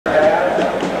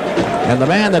And the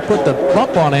man that put the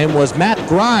bump on him was Matt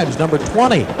Grimes, number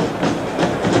 20.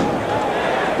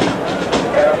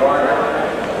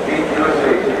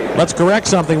 Let's correct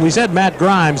something. We said Matt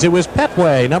Grimes. It was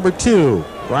Petway, number 2.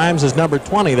 Grimes is number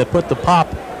 20 that put the pop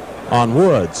on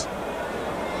Woods.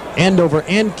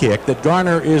 End-over-end kick that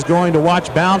Garner is going to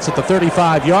watch bounce at the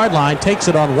 35-yard line. Takes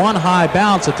it on one high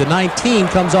bounce at the 19.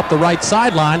 Comes up the right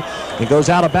sideline and goes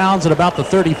out of bounds at about the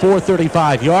 34,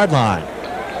 35-yard line.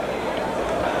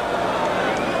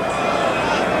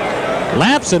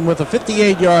 Lampson with a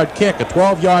 58-yard kick, a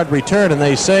 12-yard return, and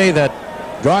they say that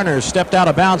Garner stepped out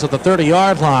of bounds at the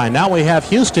 30-yard line. Now we have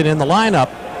Houston in the lineup.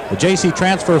 The JC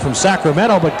transfer from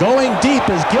Sacramento, but going deep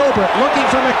is Gilbert looking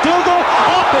for McDougal.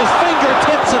 Off his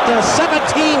fingertips at the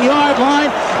 17-yard line,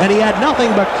 and he had nothing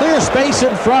but clear space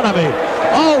in front of him.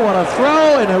 Oh, what a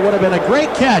throw, and it would have been a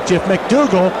great catch if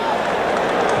McDougal,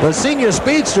 the senior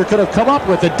speedster, could have come up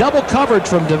with a double coverage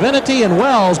from Divinity and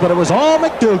Wells, but it was all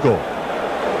McDougal.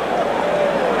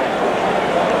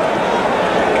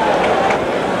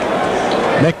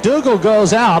 McDougal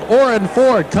goes out. Orrin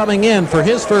Ford coming in for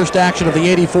his first action of the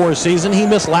 '84 season. He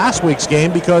missed last week's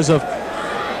game because of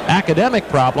academic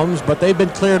problems, but they've been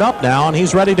cleared up now, and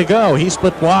he's ready to go. He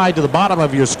split wide to the bottom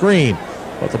of your screen.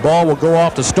 But the ball will go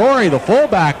off to Story, the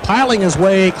fullback, piling his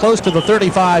way close to the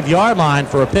 35-yard line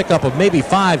for a pickup of maybe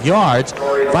 5 yards.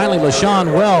 Finally,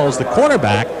 LaShawn Wells, the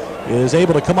cornerback, is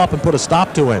able to come up and put a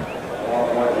stop to him.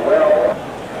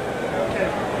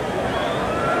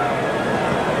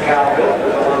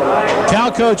 Cal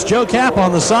coach Joe Kapp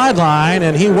on the sideline,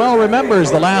 and he well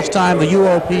remembers the last time the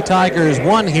UOP Tigers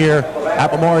won here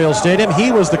at Memorial Stadium.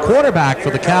 He was the quarterback for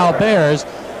the Cal Bears,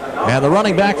 and the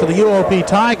running back for the UOP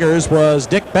Tigers was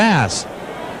Dick Bass.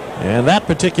 And that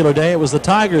particular day, it was the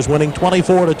Tigers winning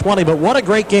 24-20, but what a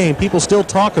great game. People still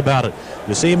talk about it.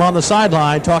 You see him on the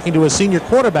sideline talking to his senior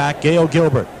quarterback, Gail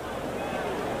Gilbert.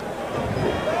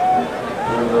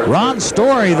 Ron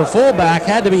Story, the fullback,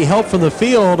 had to be helped from the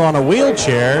field on a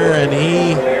wheelchair, and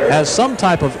he has some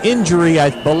type of injury,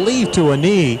 I believe, to a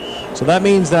knee. So that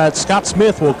means that Scott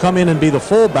Smith will come in and be the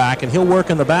fullback, and he'll work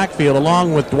in the backfield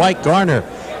along with Dwight Garner.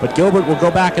 But Gilbert will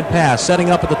go back and pass, setting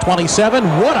up at the 27.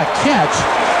 What a catch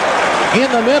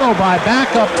in the middle by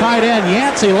backup tight end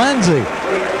Yancey Lenzy.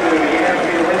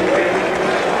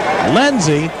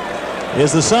 Lenzy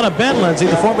is the son of Ben Lenzy,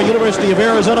 the former University of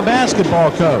Arizona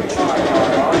basketball coach.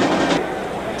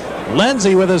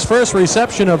 Lenzy with his first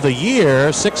reception of the year,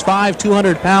 6'5",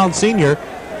 200-pound senior,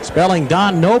 spelling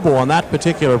Don Noble on that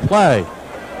particular play.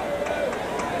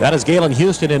 That is Galen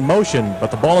Houston in motion,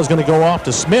 but the ball is going to go off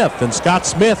to Smith, and Scott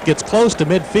Smith gets close to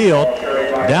midfield,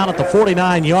 down at the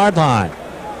 49-yard line.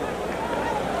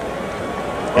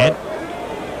 And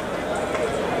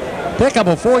pick up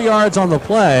of 4 yards on the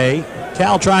play.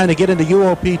 Cal trying to get into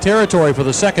UOP territory for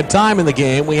the second time in the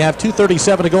game. We have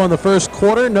 2:37 to go in the first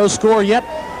quarter. No score yet.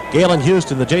 Galen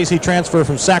Houston, the JC transfer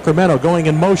from Sacramento, going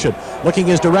in motion. Looking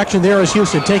his direction, there is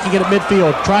Houston, taking it at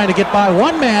midfield, trying to get by.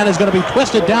 One man is going to be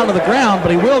twisted down to the ground,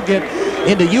 but he will get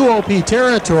into UOP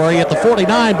territory at the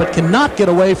 49, but cannot get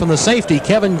away from the safety,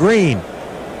 Kevin Green.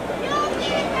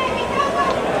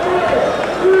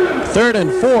 3rd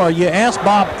and 4. You ask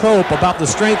Bob Cope about the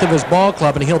strength of his ball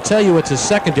club, and he'll tell you it's his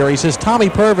secondary. He says Tommy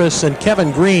Purvis and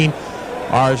Kevin Green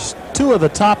are two of the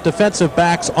top defensive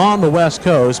backs on the West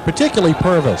Coast, particularly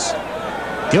Purvis.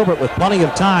 Gilbert with plenty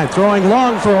of time, throwing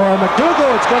long for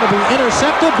McDougal. It's going to be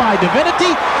intercepted by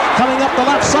Divinity, coming up the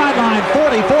left sideline,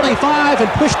 40, 45, and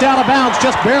pushed out of bounds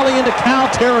just barely into Cal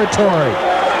territory.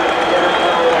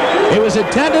 It was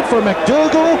intended for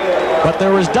McDougal, but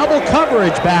there was double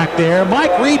coverage back there.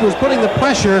 Mike Reed was putting the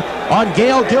pressure on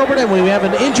Gail Gilbert, and we have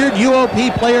an injured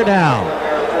UOP player down.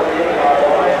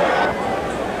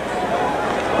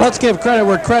 Let's give credit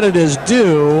where credit is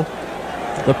due.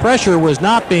 The pressure was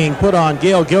not being put on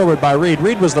Gail Gilbert by Reed.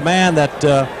 Reed was the man that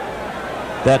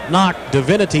knocked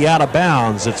Divinity out of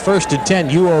bounds. It's 1st and 10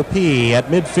 UOP at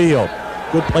midfield.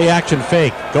 Good play action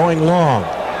fake, going long,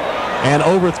 and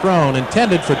overthrown,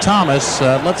 intended for Thomas.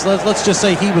 Let's just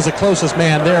say he was the closest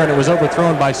man there, and it was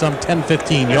overthrown by some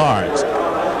 10-15 yards.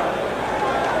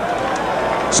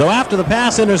 So after the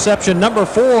pass interception, number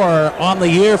 4 on the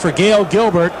year for Gail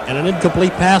Gilbert, and an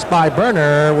incomplete pass by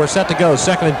Burner, we're set to go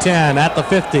 2nd and 10 at the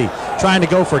 50, trying to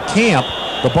go for Camp.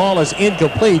 The ball is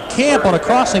incomplete. Camp on a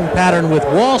crossing pattern with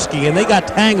Walski, and they got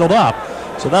tangled up.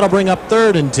 So that'll bring up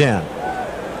 3rd and 10.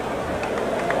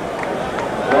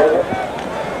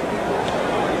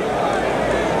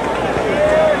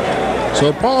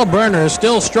 So Paul Burner is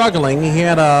still struggling. He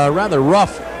had a rather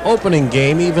rough opening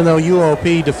game, even though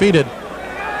UOP defeated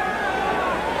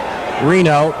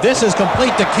Reno. This is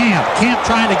complete to Camp. Camp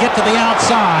trying to get to the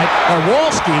outside. Or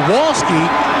Wolski. Wolski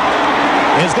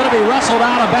is going to be wrestled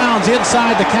out of bounds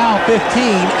inside the Cal 15,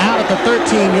 out at the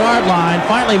 13-yard line.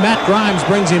 Finally, Matt Grimes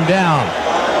brings him down.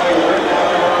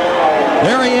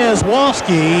 There he is,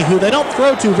 Wolski, who they don't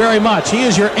throw to very much. He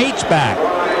is your H-back.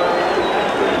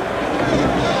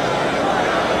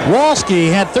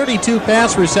 Wolski had 32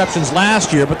 pass receptions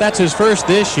last year, but that's his first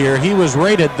this year. He was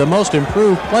rated the most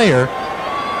improved player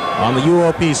on the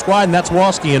UOP squad, and that's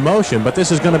Wolski in motion. But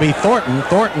this is going to be Thornton.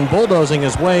 Thornton bulldozing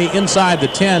his way inside the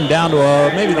 10 down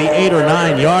to maybe the 8 or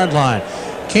 9 yard line.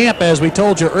 Camp, as we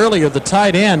told you earlier, the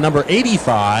tight end, number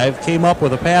 85, came up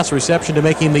with a pass reception to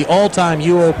make him the all-time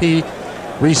UOP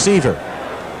receiver.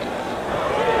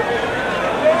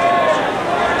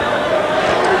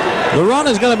 The run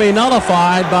is going to be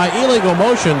nullified by illegal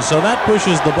motion, so that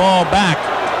pushes the ball back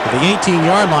to the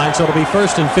 18-yard line, so it'll be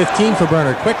 1st and 15 for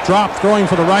Bernard. Quick drop, throwing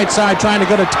for the right side, trying to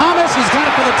go to Thomas. He's got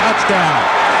it for the touchdown.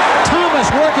 Thomas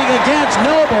working against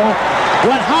Noble,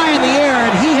 went high in the air,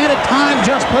 and he hit it timed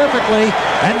just perfectly,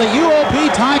 and the UOP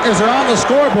Tigers are on the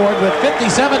scoreboard with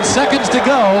 57 seconds to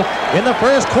go in the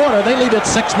first quarter. They lead at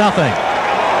 6-0.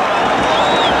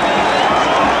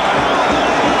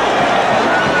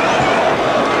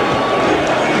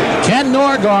 Ken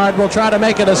Norgard will try to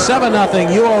make it a 7-0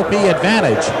 UOP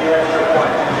advantage,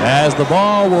 as the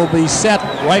ball will be set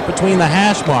right between the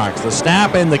hash marks. The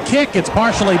snap and the kick, it's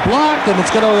partially blocked, and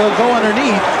it's going to go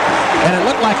underneath. And it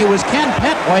looked like it was Ken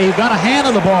Petway who got a hand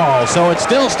on the ball. So it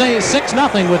still stays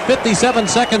 6-0 with 57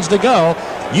 seconds to go.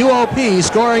 UOP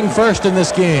scoring first in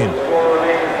this game.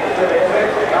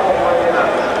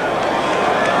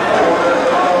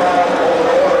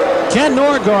 Ken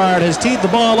Norgard has teed the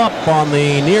ball up on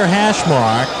the near hash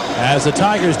mark as the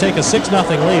Tigers take a 6-0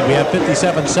 lead. We have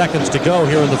 57 seconds to go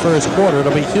here in the first quarter.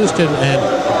 It'll be Houston and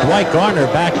Dwight Garner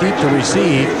back deep to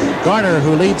receive. Garner,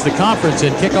 who leads the conference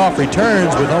in kickoff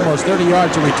returns with almost 30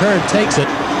 yards of return, takes it,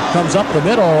 comes up the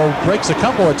middle, breaks a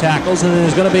couple of tackles, and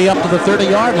is going to be up to the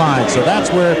 30-yard line. So that's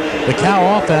where the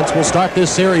Cal offense will start this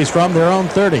series from their own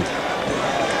 30.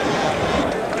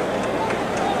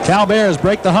 Cal Bears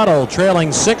break the huddle, trailing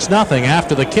 6-0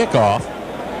 after the kickoff.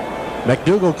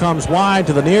 McDougal comes wide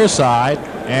to the near side,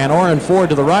 and Orrin Ford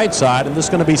to the right side, and this is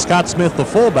going to be Scott Smith, the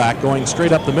fullback, going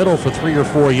straight up the middle for 3 or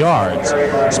 4 yards.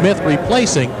 Smith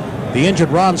replacing the injured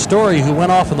Ron Story, who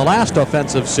went off in the last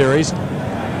offensive series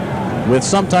with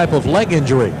some type of leg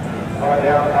injury.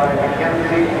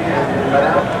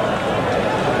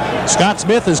 Scott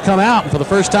Smith has come out, and for the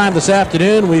first time this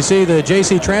afternoon, we see the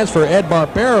JC transfer Ed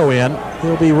Barbero in.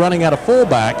 He'll be running at a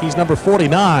fullback. He's number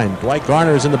 49. Dwight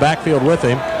Garner is in the backfield with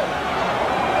him.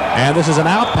 And this is an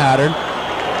out pattern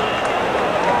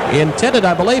intended,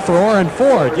 I believe, for Orrin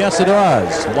Ford. Yes, it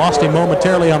was. Lost him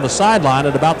momentarily on the sideline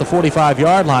at about the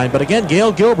 45-yard line. But again,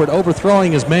 Gail Gilbert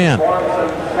overthrowing his man.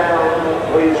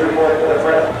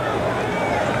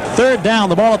 3rd down,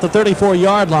 the ball at the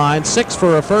 34-yard line. 6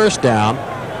 for a first down.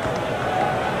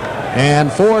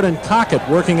 And Ford and Cockett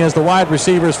working as the wide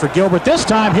receivers for Gilbert. This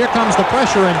time, here comes the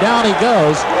pressure, and down he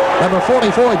goes. Number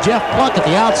 44, Jeff Plunkett,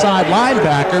 the outside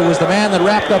linebacker, was the man that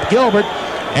wrapped up Gilbert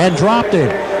and dropped him.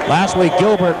 Last week,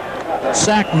 Gilbert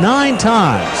sacked 9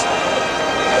 times.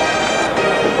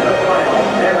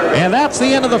 And that's the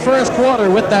end of the first quarter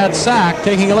with that sack.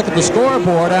 Taking a look at the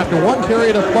scoreboard after one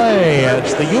period of play,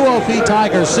 it's the UOP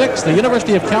Tigers 6, the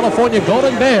University of California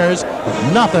Golden Bears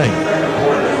nothing.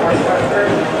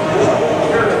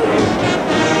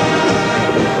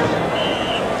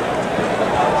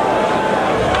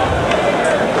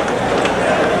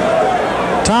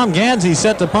 Tom Gansey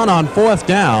set to punt on 4th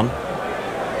down.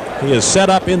 He is set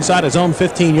up inside his own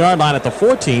 15-yard line at the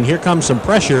 14. Here comes some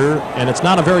pressure, and it's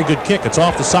not a very good kick. It's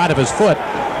off the side of his foot.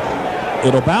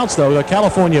 It'll bounce, though, a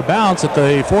California bounce at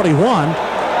the 41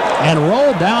 and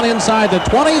roll down inside the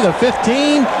 20, the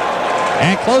 15,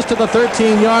 and close to the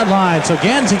 13-yard line. So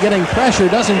Gansey getting pressure,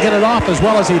 doesn't get it off as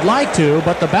well as he'd like to,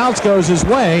 but the bounce goes his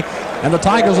way, and the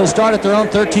Tigers will start at their own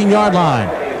 13-yard line.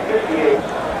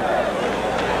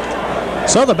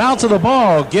 So the bounce of the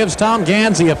ball gives Tom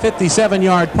Gansey a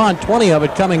 57-yard punt, 20 of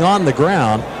it coming on the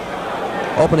ground.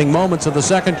 Opening moments of the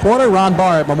second quarter, Ron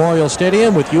Barr at Memorial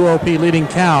Stadium with UOP leading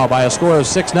Cal by a score of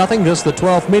 6-0. This is the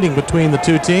 12th meeting between the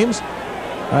two teams.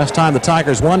 Last time the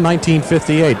Tigers won,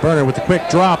 1958. Berner with the quick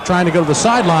drop, trying to go to the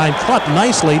sideline, caught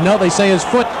nicely. No, they say his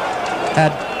foot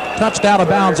had touched out of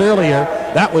bounds earlier.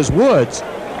 That was Woods.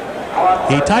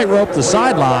 He tight-roped the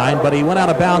sideline, but he went out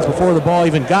of bounds before the ball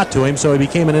even got to him, so he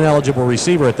became an ineligible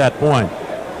receiver at that point.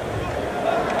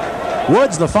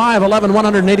 Woods, the 5'11",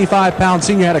 185-pound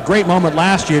senior, had a great moment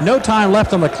last year. No time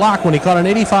left on the clock when he caught an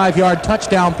 85-yard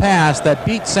touchdown pass that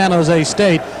beat San Jose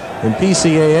State in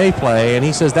PCAA play, and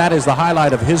he says that is the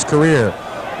highlight of his career.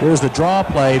 Here's the draw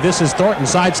play. This is Thornton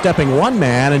sidestepping one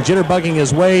man and jitterbugging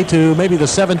his way to maybe the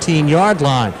 17-yard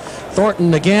line.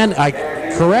 Thornton again, I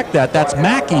correct that. That's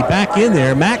Mackey back in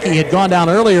there. Mackey had gone down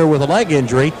earlier with a leg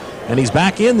injury, and he's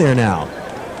back in there now.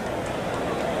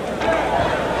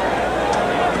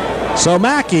 So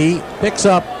Mackey picks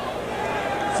up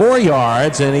 4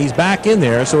 yards, and he's back in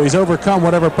there, so he's overcome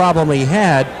whatever problem he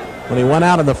had when he went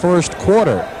out in the first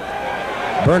quarter.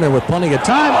 Burner with plenty of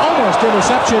time, almost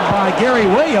interception by Gary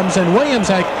Williams, and Williams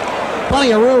had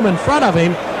plenty of room in front of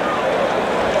him.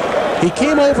 He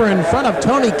came over in front of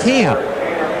Tony Camp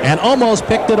and almost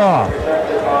picked it off.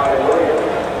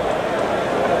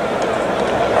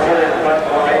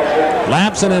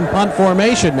 Lampson in punt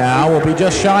formation now, will be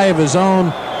just shy of his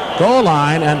own goal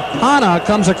line, and Hanna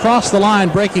comes across the line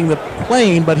breaking the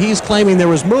plane, but he's claiming there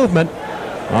was movement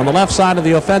on the left side of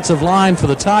the offensive line for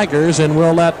the Tigers, and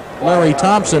we'll let Larry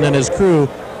Thompson and his crew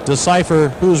decipher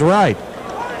who's right.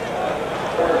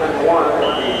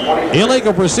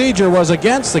 Illegal procedure was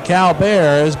against the Cal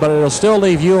Bears, but it'll still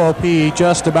leave UOP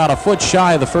just about a foot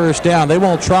shy of the first down. They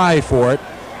won't try for it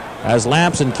as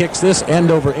Lampson kicks this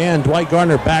end over end. Dwight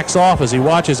Gardner backs off as he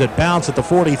watches it bounce at the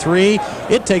 43.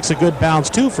 It takes a good bounce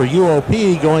too for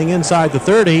UOP going inside the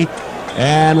 30,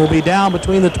 and will be down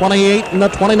between the 28 and the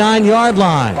 29-yard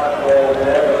line.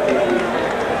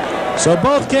 So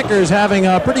both kickers having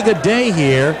a pretty good day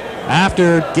here.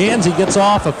 After Gansey gets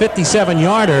off a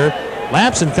 57-yarder,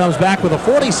 Lampson comes back with a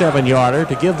 47-yarder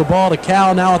to give the ball to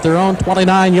Cal now at their own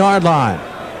 29-yard line.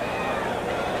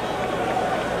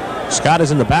 Scott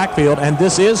is in the backfield, and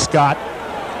this is Scott.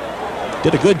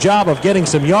 Did a good job of getting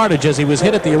some yardage as he was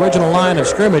hit at the original line of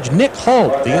scrimmage. Nick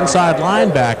Holt, the inside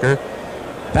linebacker,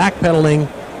 backpedaling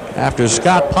after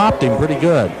Scott popped him pretty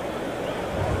good.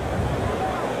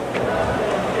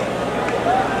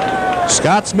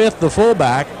 Scott Smith, the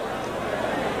fullback.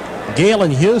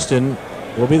 Galen Houston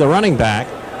will be the running back,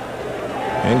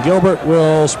 and Gilbert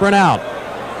will sprint out.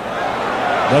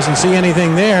 Doesn't see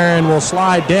anything there and will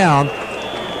slide down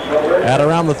at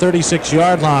around the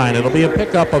 36-yard line. It'll be a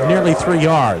pickup of nearly 3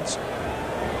 yards.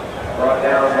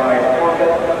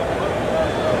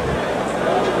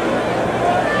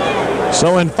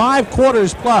 So in 5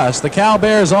 quarters plus, the Cal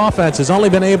Bears offense has only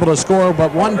been able to score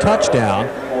but 1 touchdown,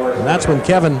 and that's when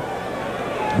Kevin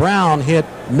Brown hit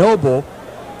Noble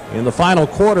in the final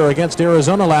quarter against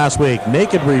Arizona last week.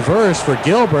 Naked reverse for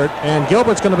Gilbert, and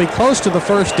Gilbert's going to be close to the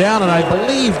first down, and I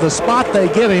believe the spot they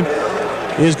give him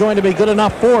is going to be good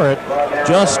enough for it,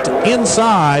 just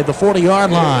inside the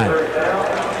 40-yard line.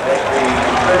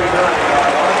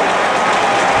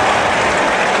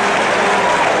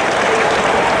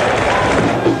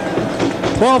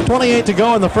 12:28 to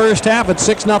go in the first half. It's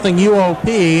 6-0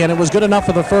 UOP, and it was good enough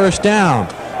for the first down.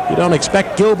 You don't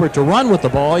expect Gilbert to run with the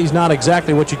ball. He's not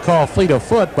exactly what you'd call fleet of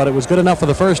foot, but it was good enough for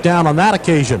the first down on that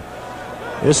occasion.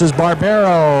 This is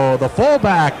Barbero, the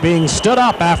fullback, being stood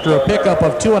up after a pickup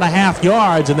of 2.5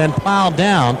 yards and then plowed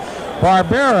down.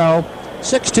 Barbero,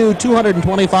 6'2",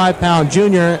 225-pound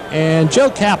junior, and Joe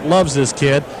Kapp loves this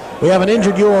kid. We have an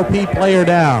injured UOP player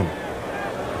down.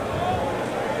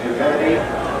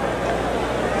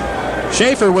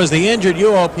 Schaefer was the injured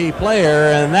UOP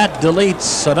player, and that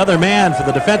deletes another man for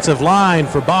the defensive line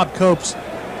for Bob Cope's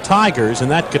Tigers,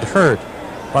 and that could hurt.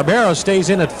 Barbero stays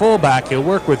in at fullback. He'll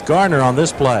work with Garner on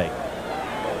this play.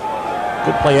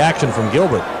 Good play action from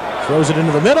Gilbert. Throws it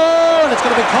into the middle, and it's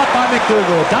going to be caught by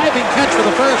McDougal. Diving catch for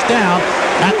the first down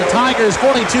at the Tigers'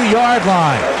 42-yard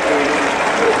line.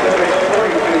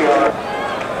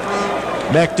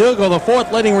 McDougal, the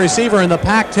 4th leading receiver in the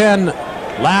Pac-10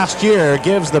 last year,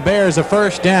 gives the Bears a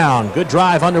first down. Good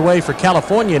drive underway for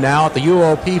California now at the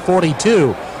UOP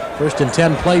 42. 1st and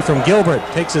 10 play from Gilbert.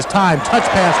 Takes his time. Touch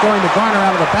pass going to Garner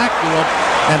out of the backfield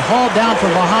and hauled down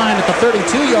from behind at the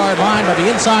 32-yard line by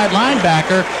the inside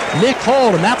linebacker, Nick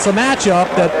Holt. And that's the matchup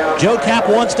that Joe Kapp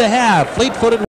wants to have. Fleet-footed